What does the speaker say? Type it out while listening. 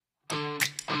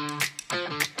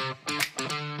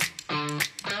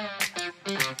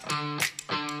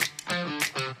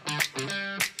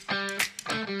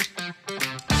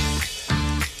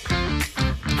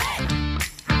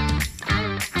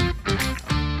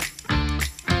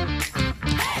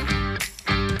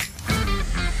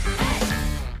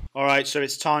All right, so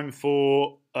it's time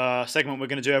for a segment we're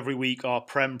going to do every week, our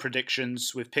Prem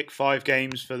predictions. We've picked 5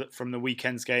 games from the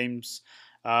weekend's games,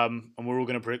 and we're all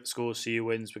going to predict the scores, see who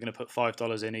wins. We're going to put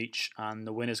 $5 in each, and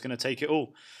the winner's going to take it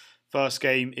all. First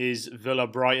game is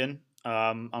Villa-Brighton.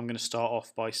 I'm going to start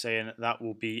off by saying that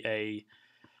will be a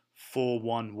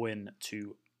 4-1 win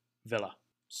to Villa.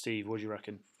 Steve, what do you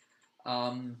reckon?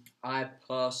 I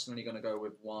personally going to go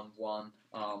with 1-1.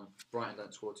 Brighton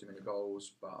don't score too many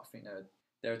goals, but I think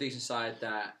they're a decent side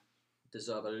that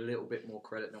deserve a little bit more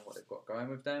credit than what they've got going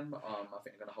with them. I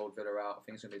think they're going to hold Villa out. I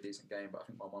think it's going to be a decent game, but I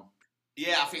think 1-1.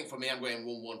 Yeah, I think for me, I'm going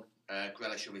 1-1.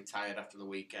 Grealish will be tired after the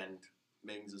weekend.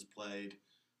 Mings has played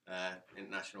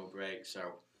international break,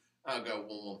 so I'll go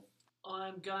 1-1.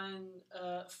 I'm going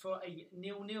for a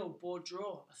 0-0 board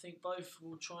draw. I think both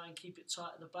will try and keep it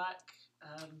tight at the back.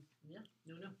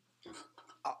 0-0.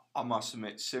 I must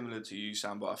admit, similar to you,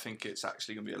 Sam, but I think it's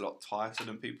actually going to be a lot tighter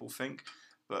than people think.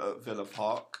 But at Villa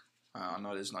Park, I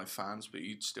know there's no fans, but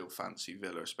you'd still fancy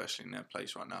Villa, especially in their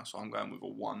place right now. So I'm going with a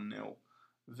 1-0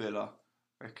 Villa.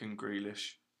 I reckon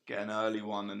Grealish get an early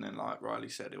one, and then, like Riley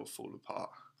said, it'll fall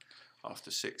apart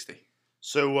after 60.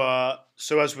 So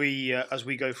as we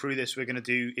go through this, we're going to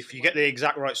do, if you get the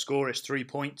exact right score, it's 3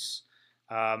 points,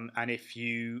 and if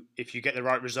you get the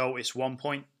right result, it's 1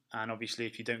 point, and obviously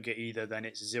if you don't get either, then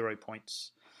it's 0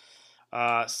 points.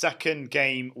 Second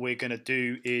game we're going to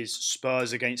do is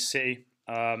Spurs against City.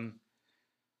 Can't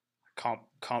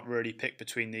really pick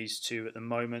between these two at the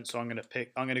moment, so I'm going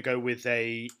to go with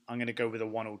a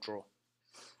 1-1 draw.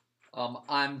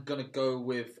 I'm going to go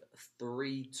with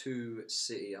 3-2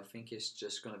 City. I think it's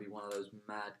just going to be one of those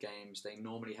mad games. They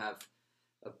normally have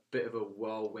a bit of a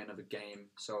whirlwind of a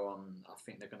game, so I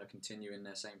think they're going to continue in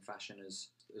their same fashion as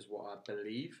what I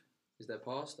believe is their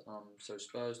past. So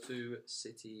Spurs 2,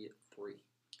 City 3.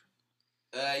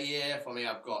 Yeah, for me,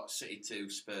 I've got City 2,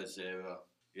 Spurs 0.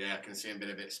 Yeah, I can see him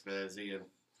being a bit Spursy and,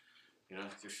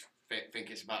 just think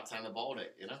it's about time to board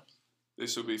it,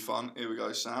 This will be fun. Here we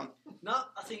go, Sam. No,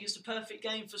 I think it's the perfect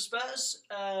game for Spurs.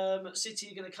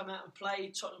 City are going to come out and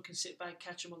play. Tottenham can sit back,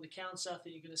 catch them on the counter. I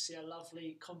think you're going to see a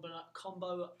lovely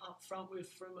combo up front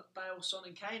from Bale, Son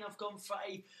and Kane. I've gone for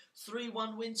a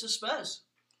 3-1 win to Spurs.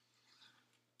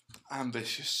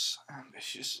 Ambitious.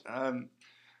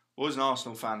 Well, as an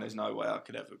Arsenal fan, there's no way I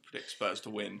could ever predict Spurs to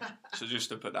win. So just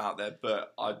to put that out there,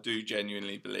 but I do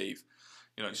genuinely believe,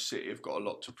 City have got a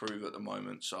lot to prove at the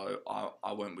moment. So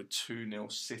I went with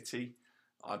 2-0 City.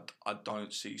 I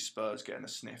don't see Spurs getting a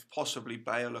sniff. Possibly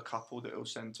Bale a couple that he'll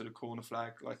send to the corner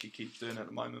flag like he keeps doing at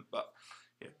the moment. But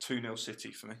yeah, 2-0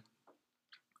 City for me.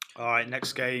 All right,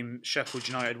 next game, Sheffield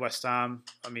United, West Ham.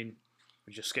 I mean,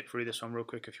 we just skip through this one real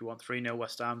quick if you want. 3-0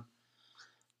 West Ham.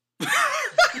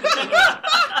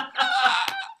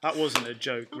 That wasn't a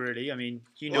joke, really. I mean,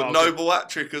 noble hat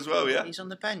trick as well, yeah. He's on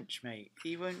the bench, mate.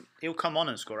 He'll come on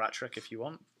and score a hat trick if you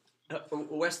want.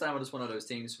 West Ham are just one of those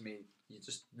teams for me. You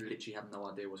just literally have no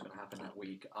idea what's going to happen that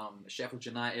week. Sheffield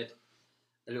United,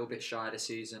 a little bit shy this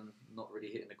season, not really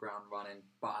hitting the ground running,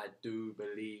 but I do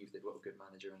believe they've got a good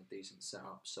manager and a decent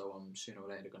setup. So sooner or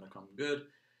later they're going to come good.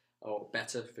 Or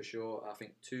better for sure. I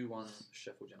think 2-1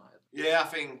 Sheffield United. Yeah, I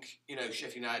think,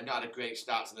 Sheffield United not had a great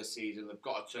start to the season. They've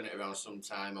got to turn it around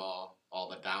sometime or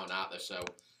they're down, aren't they? So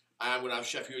I'm going to have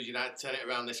Sheffield United turn it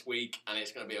around this week and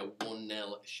it's going to be a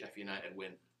 1-0 Sheffield United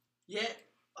win. Yeah,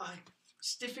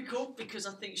 it's difficult because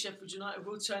I think Sheffield United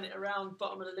will turn it around.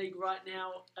 Bottom of the league right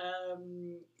now,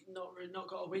 not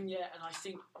got a win yet, and I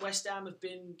think West Ham have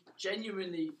been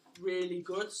genuinely really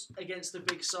good against the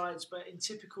big sides. But in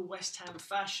typical West Ham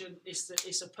fashion,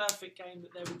 it's a perfect game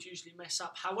that they would usually mess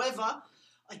up. However,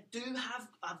 I've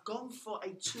gone for a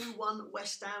 2-1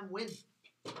 West Ham win.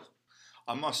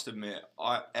 I must admit,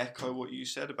 I echo what you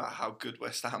said about how good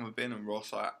West Ham have been, and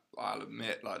Ross, I'll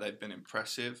admit, they've been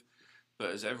impressive. But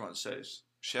as everyone says,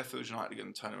 Sheffield United are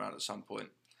going to turn around at some point.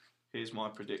 Here's my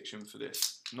prediction for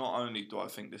this. Not only do I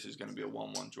think this is going to be a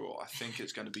 1-1 draw, I think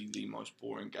it's going to be the most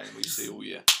boring game we see all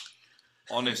year.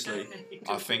 Honestly,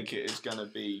 I think it is going to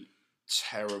be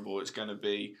terrible. It's going to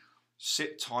be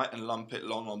sit tight and lump it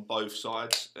long on both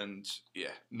sides, and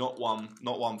not one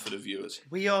for the viewers.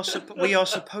 We are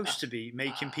supposed to be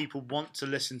making people want to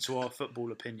listen to our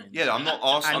football opinions. Yeah, I'm not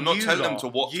telling them to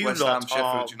watch West Ham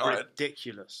Sheffield United.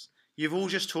 Ridiculous. You've all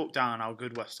just talked down how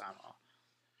good West Ham are.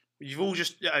 You've all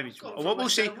just. We'll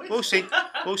see.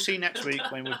 We'll see next week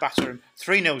when we batter them.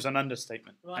 3-0 is an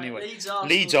understatement. Right, anyway,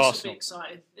 Leeds Arsenal.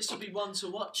 Exciting. This will be one to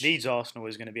watch. Leeds Arsenal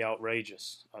is going to be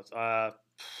outrageous. How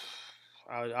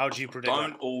do you predict?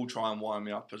 Don't all try and wind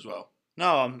me up as well.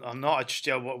 No, I'm not. I just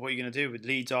what are you going to do with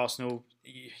Leeds Arsenal?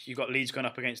 You got Leeds going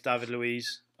up against David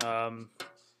Luiz.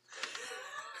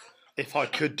 if I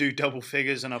could do double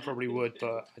figures, and I probably would,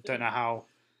 but I don't know how.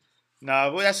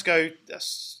 No, well, let's go.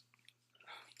 That's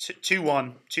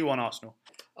 2-1 Arsenal.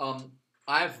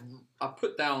 I've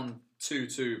put down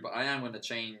 2-2, but I am going to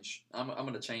change. I'm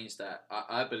going to change that.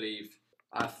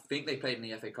 I think they played in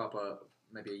the FA Cup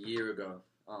maybe a year ago,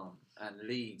 and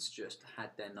Leeds just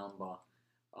had their number.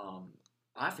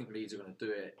 I think Leeds are going to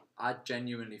do it. I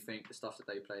genuinely think the stuff that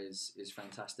they play is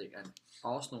fantastic, and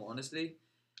Arsenal, honestly,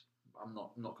 I'm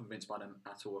not convinced by them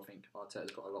at all. I think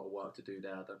Arteta's got a lot of work to do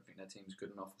there. I don't think their team's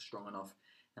good enough or strong enough,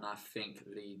 and I think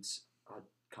Leeds are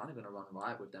kind of going to run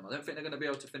riot with them. I don't think they're going to be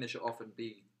able to finish it off and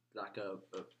be like a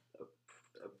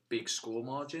big score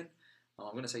margin.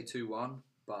 I'm going to say 2-1,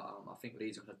 but I think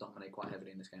Leeds are going to dominate quite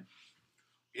heavily in this game.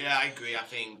 Yeah, I agree. I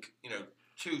think,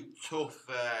 two tough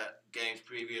games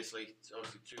previously.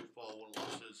 Obviously 2 4-1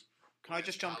 losses. Can I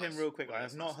just jump in real quick? I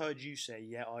have not heard you say,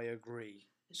 yeah, I agree,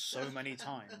 so many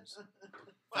times.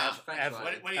 Well, Thanks,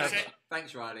 Riley.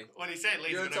 Thanks, Riley. When he said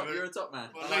Leeds You're are going a top man.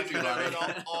 Well, I like Leeds you, are going Riley. to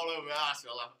run all over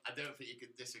Arsenal. I don't think you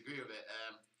could disagree with it.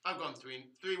 I've gone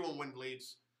 3-1 win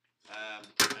Leeds, and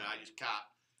I just can't.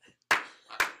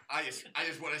 I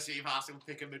just want to see if Arsenal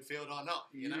pick a midfield or not.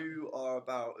 You are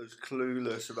about as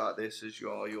clueless about this as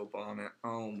you are your Barnet.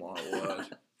 Oh my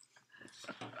word.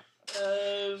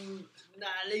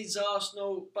 Leeds,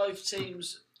 Arsenal, both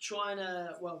teams trying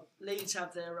to. Well, Leeds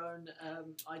have their own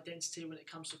identity when it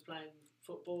comes to playing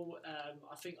football.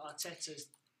 I think Arteta's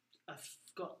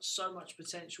got so much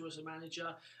potential as a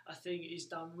manager. I think he's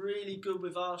done really good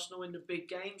with Arsenal in the big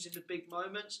games, in the big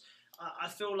moments. I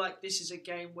feel like this is a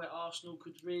game where Arsenal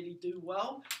could really do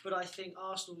well, but I think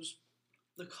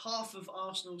half of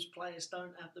Arsenal's players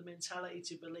don't have the mentality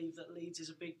to believe that Leeds is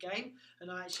a big game,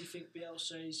 and I actually think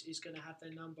Bielsa is going to have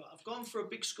their number. I've gone for a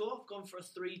big score. I've gone for a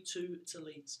 3-2 to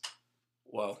Leeds.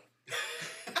 Well,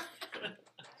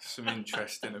 some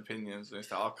interesting opinions.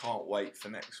 I can't wait for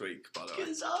next week, by the way.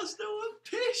 Because Arsenal are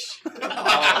pish.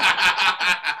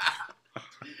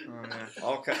 Oh, yeah.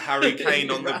 I'll get Harry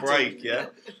Kane on the break, yeah?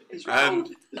 He's rolled.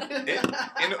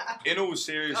 In all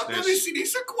seriousness... I've never seen you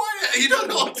so quiet. You don't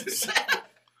know what to say.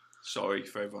 Sorry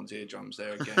for everyone's eardrums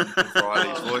there again with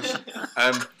Riley's voice.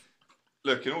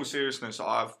 Look, in all seriousness,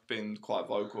 I've been quite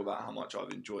vocal about how much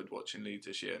I've enjoyed watching Leeds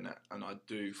this year, and I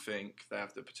do think they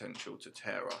have the potential to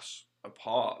tear us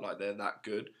apart. Like, they're that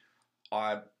good.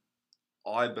 I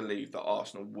believe that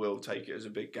Arsenal will take it as a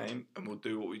big game and will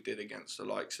do what we did against the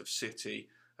likes of City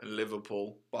and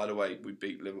Liverpool. By the way, we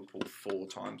beat Liverpool 4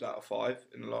 times out of 5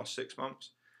 in the last 6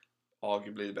 months.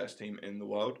 Arguably the best team in the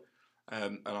world.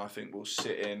 And I think we'll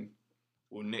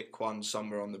nick one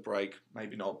somewhere on the break.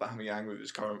 Maybe not Aubameyang with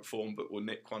his current form, but we'll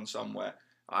nick one somewhere.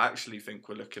 I actually think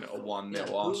we're looking at a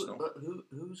 1-0 Arsenal.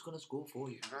 Who's going to score for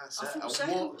you? I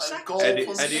thought Saka Eddie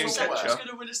was Nketiah. going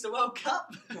to win us the World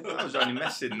Cup. I was only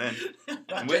messing then.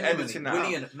 And we're editing that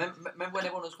Willian, out. remember when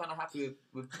everyone was kind of happy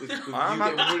with you I'm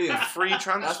getting Willian? free That's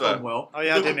transfer. gone well. Oh,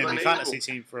 yeah, I had him in my Unbelievable. fantasy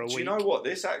team for a week. Do you know what?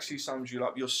 This actually sums you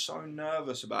up. You're so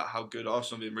nervous about how good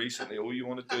Arsenal have been recently. All you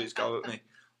want to do is go at me.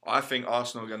 I think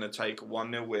Arsenal are going to take a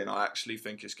 1-0 win. I actually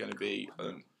think it's going to be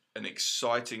an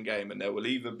exciting game, and there will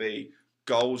either be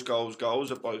goals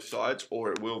at both sides,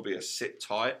 or it will be a sit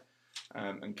tight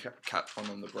and catch one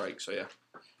on the break. So yeah,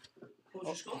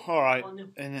 All right.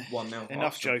 1-0. 1-0. Enough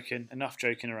Arsenal.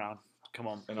 joking around. Come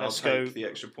on, And let's I'll take go. the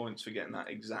extra points for getting that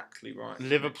exactly right.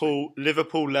 Liverpool,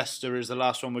 Leicester is the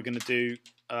last one we're going to do.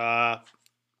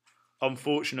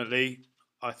 Unfortunately,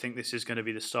 I think this is going to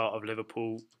be the start of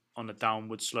Liverpool on a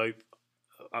downward slope.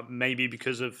 Maybe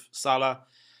because of Salah,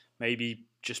 maybe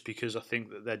just because I think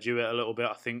that they're due it a little bit.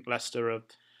 I think Leicester are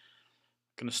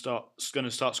going to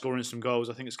start scoring some goals.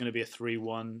 I think it's going to be a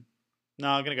 3-1. No,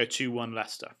 I'm going to go 2-1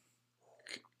 Leicester.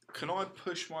 Can I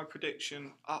push my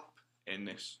prediction up in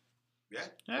this? Yeah.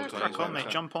 Yeah, I'll tell crack you on, what, mate.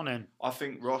 Jump on in. I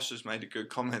think Ross has made a good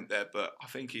comment there, but I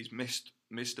think he's missed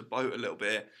the boat a little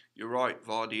bit. You're right,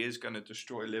 Vardy is going to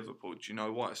destroy Liverpool. Do you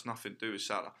know what? It's nothing to do with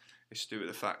Salah. It's to do with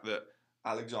the fact that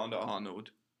Alexander-Arnold,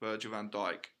 Virgil van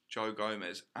Dijk, Joe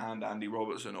Gomez and Andy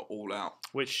Robertson are all out.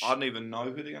 Which I don't even know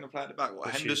who they're going to play at the back. What,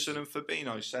 Which Henderson and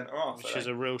Fabinho centre half. is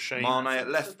a real shame. Mane at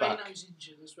left back. Fabinho's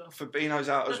injured as well. Fabinho's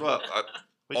out as well.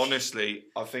 Which- Honestly,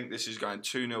 I think this is going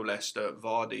 2-0 Leicester.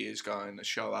 Vardy is going to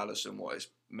show Alisson what it's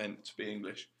meant to be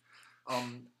English.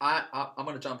 I'm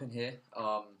going to jump in here.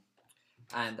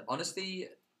 And honestly,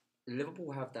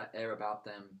 Liverpool have that air about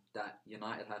them that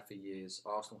United had for years,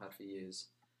 Arsenal had for years,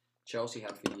 Chelsea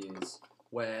had for years,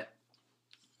 where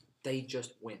they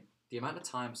just win. The amount of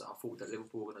times that I thought that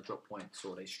Liverpool were going to drop points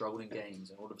or they struggled in games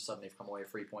and all of a sudden they've come away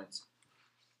with 3 points,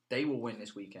 they will win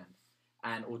this weekend.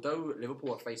 And although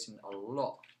Liverpool are facing a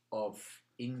lot of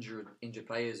injured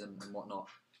players and whatnot,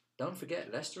 don't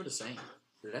forget Leicester are the same.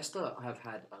 Leicester have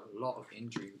had a lot of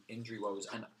injury woes,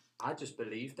 and I just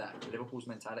believe that Liverpool's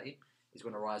mentality is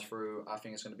going to rise through. I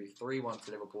think it's going to be 3-1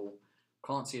 to Liverpool.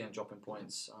 Can't see them dropping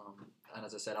points. And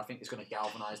as I said, I think it's going to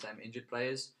galvanise them injured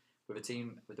players with a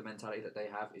team with the mentality that they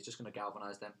have. It's just going to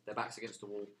galvanise them. Their back's against the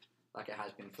wall, like it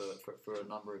has been for a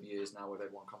number of years now, with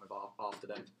everyone coming after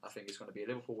them. I think it's going to be a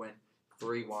Liverpool win,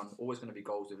 3-1. Always going to be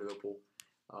goals with Liverpool.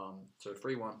 So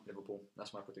 3-1 Liverpool.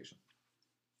 That's my prediction.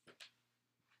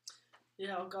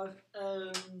 Yeah, I'll go.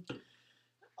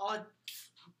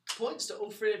 Points that all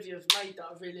three of you have made that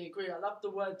I really agree. I love the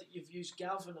word that you've used,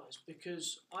 galvanised,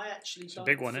 because I actually don't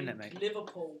big one, think isn't it, mate?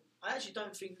 Liverpool. I actually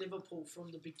don't think Liverpool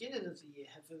from the beginning of the year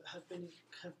have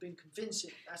been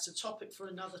convincing. That's a topic for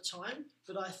another time,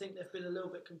 but I think they've been a little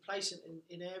bit complacent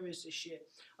in areas this year.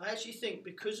 I actually think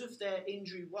because of their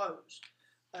injury woes,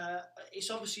 it's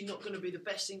obviously not going to be the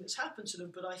best thing that's happened to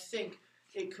them, but I think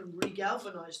it can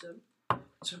re-galvanise them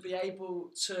to be able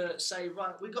to say,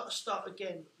 right, we've got to start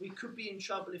again. We could be in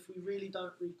trouble if we really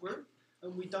don't regroup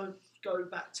and we don't go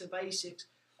back to basics.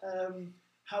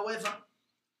 However,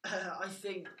 I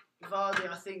think Vardy,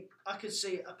 I could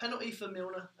see a penalty for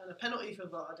Milner and a penalty for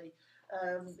Vardy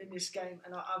in this game.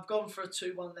 And I've gone for a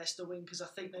 2-1 Leicester win because I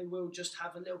think they will just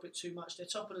have a little bit too much. They're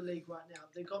top of the league right now.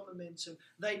 They've got momentum.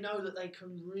 They know that they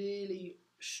can really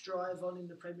strive on in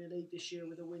the Premier League this year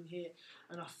with a win here,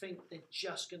 and I think they're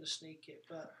just going to sneak it,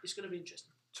 but it's going to be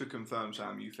interesting. To confirm,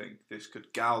 Sam, you think this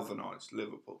could galvanise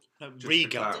Liverpool? No,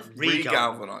 Re-galvanise.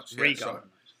 Re-galvanise.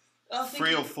 I think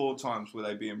 3 or 4 times were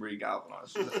they being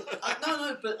re-galvanised?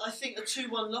 No, but I think a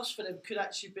 2-1 loss for them could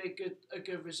actually be a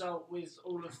good result with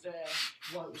all of their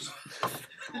woes.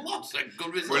 What's a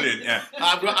good result? Brilliant, yeah.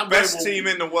 I'm Best going team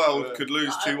in the world could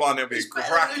lose 2-1. It'll be a It's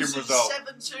better cracking losing result.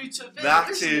 7-2 to Villa, That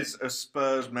isn't is a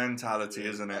Spurs mentality,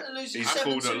 isn't it? Better losing He's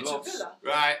called a 7-2 to loss. Villa.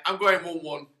 Right, I'm going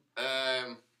 1-1.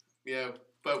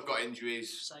 Both got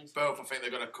injuries. Safe. Both, I think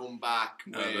they're going to come back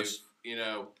Nervous. with,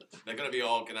 they're going to be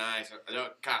organised.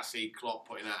 Can't see Klopp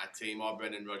putting out a team or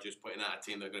Brendan Rodgers putting out a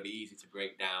team that are going to be easy to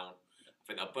break down. I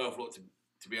think they'll both look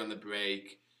to be on the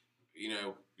break.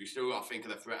 You still got to think of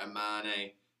the threat of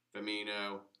Mane,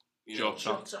 Firmino,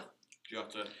 Jota.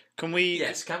 Jota. Can we?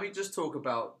 Yes, can we just talk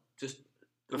about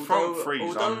The front three's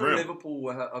although unreal. Liverpool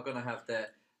are going to have their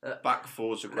Back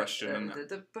four's a question,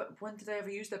 isn't it? but when did they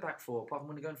ever use their back four apart from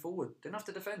when they're going forward? They don't have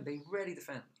to defend. They rarely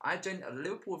defend.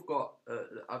 Liverpool have got.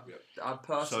 I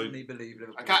personally believe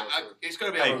Liverpool. It's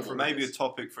going to be Hey, a 1-1. maybe a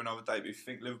topic for another day, but if you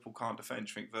think Liverpool can't defend, do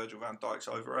you think Virgil van Dijk's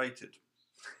overrated?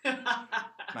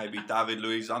 Maybe David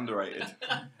Luiz underrated.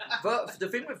 But the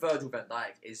thing with Virgil van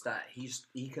Dijk is that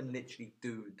he can literally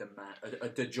do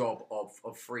the job of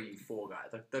 3-4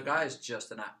 guys. The guy is just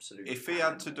an absolute. If he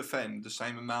had to defend the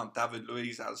same amount David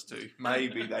Luiz has to,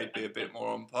 maybe they'd be a bit more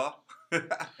on par.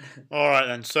 All right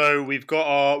then. So we've got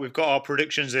our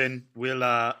predictions in.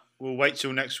 We'll wait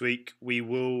till next week. We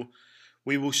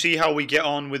will see how we get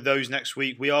on with those next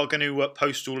week. We are going to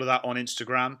post all of that on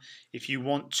Instagram. If you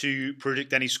want to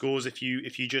predict any scores, if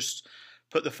you just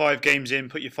put the 5 games in,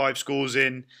 put your 5 scores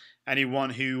in.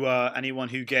 Anyone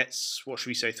who gets, what should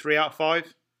we say, 3 out of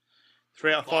 5,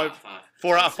 3 out of 5,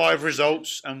 4 out of 5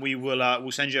 results, and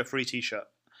we'll send you a free T-shirt.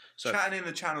 So Chatting in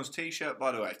the Channel's T-shirt,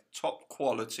 by the way, top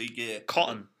quality gear.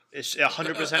 cotton. It's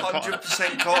 100% cotton.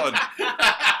 100% cotton.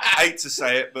 Hate to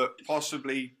say it, but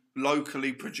possibly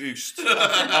locally produced.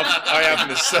 I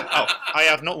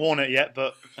have not worn it yet,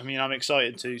 but I mean I'm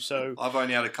excited to. So I've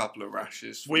only had a couple of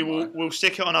rashes. we'll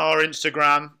stick it on our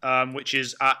Instagram, which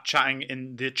is at Chatting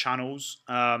in the Channels,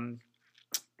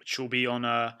 which will be on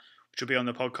the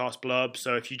podcast blurb.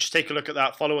 So if you just take a look at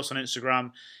that, follow us on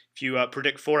Instagram. If you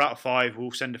predict 4 out of 5,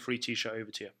 we'll send a free T-shirt over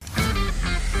to you.